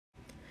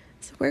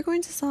So we're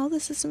going to solve the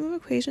system of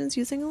equations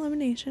using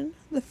elimination.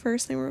 The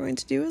first thing we're going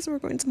to do is we're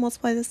going to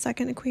multiply the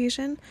second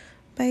equation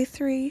by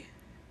 3.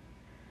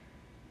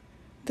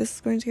 This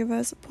is going to give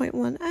us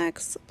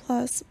 0.1x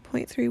plus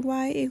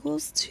 0.3y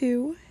equals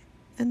 2.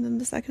 And then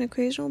the second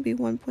equation will be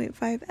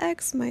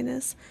 1.5x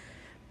minus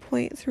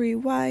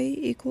 0.3y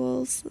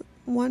equals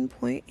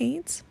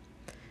 1.8.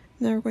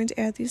 Now we're going to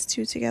add these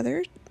two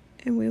together,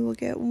 and we will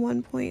get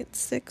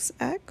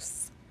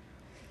 1.6x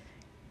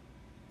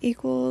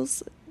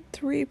equals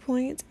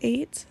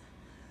 3.8.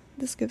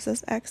 This gives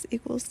us x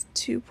equals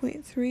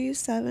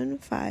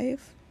 2.375.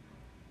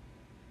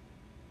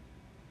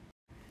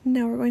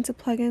 Now we're going to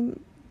plug in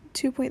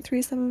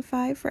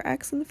 2.375 for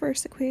x in the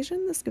first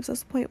equation. This gives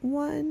us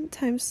 0.1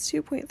 times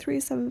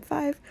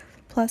 2.375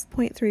 plus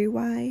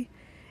 0.3y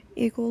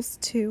equals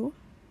 2.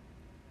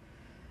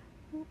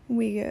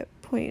 We get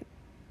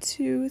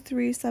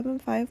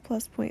 0.2375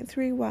 plus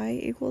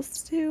 0.3y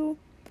equals 2.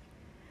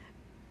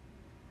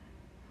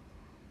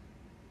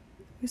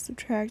 We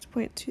subtract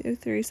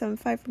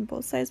 0.2375 from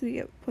both sides, we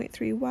get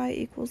 0.3y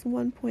equals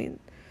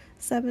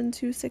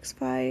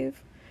 1.7265.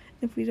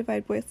 If we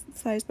divide both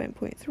sides by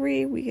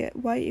 0.3, we get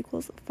y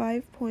equals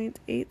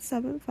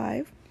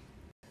 5.875.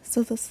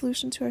 So the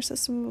solution to our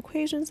system of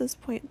equations is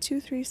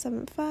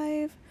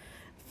 0.2375,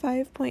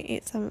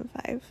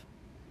 5.875.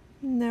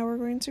 Now we're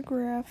going to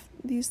graph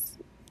these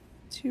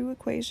two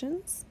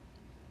equations.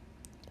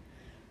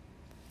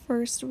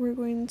 First, we're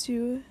going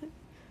to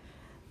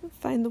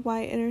find the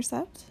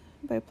y-intercept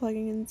by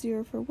plugging in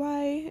 0 for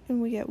y,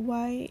 and we get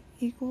y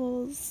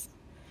equals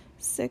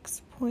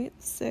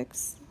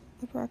 6.6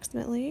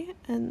 approximately.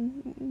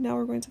 And now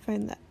we're going to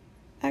find the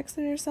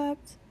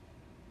x-intercept,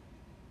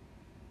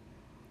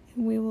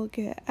 and we will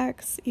get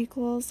x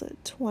equals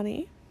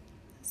 20.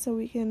 So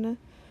we can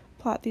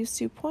plot these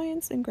 2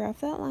 points and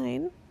graph that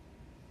line.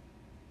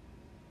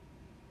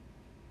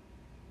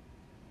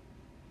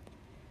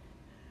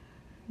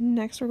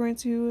 Next, we're going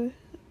to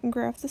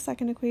graph the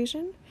second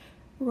equation.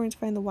 We're going to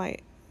find the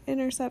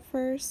y-intercept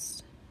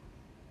first,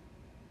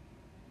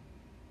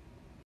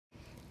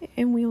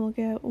 and we will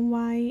get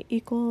y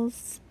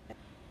equals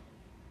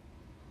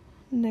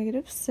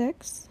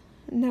 -6.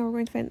 Now we're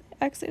going to find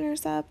the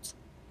x-intercept,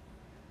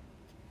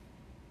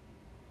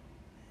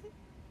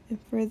 and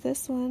for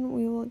this one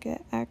we will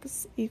get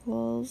x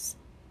equals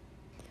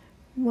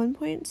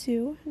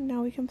 1.2.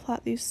 Now we can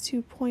plot these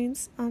 2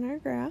 points on our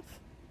graph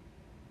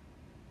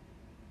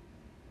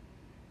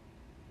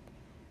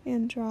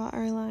and draw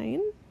our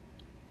line.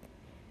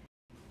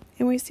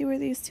 And we see where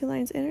these two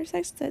lines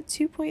intersect at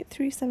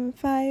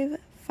 2.375,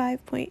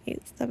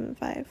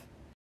 5.875.